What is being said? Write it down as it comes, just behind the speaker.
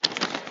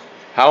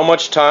How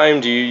much time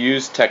do you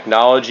use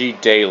technology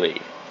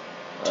daily?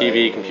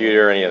 TV,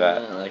 computer, any of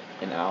that? Like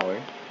an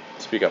hour.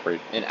 Speak up, Reed.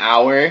 An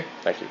hour?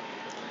 Thank you.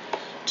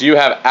 Do you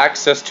have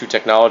access to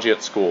technology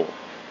at school?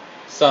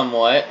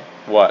 Somewhat.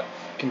 What?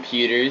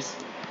 Computers.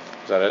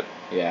 Is that it?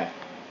 Yeah.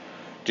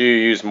 Do you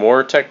use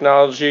more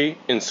technology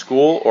in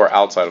school or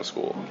outside of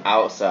school?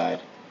 Outside.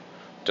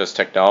 Does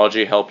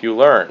technology help you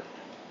learn?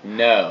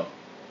 No.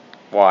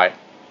 Why?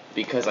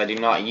 Because I do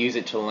not use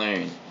it to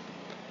learn.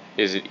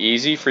 Is it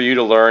easy for you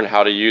to learn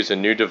how to use a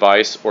new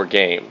device or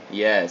game?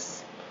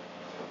 Yes.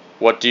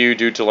 What do you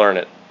do to learn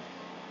it?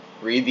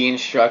 Read the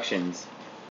instructions.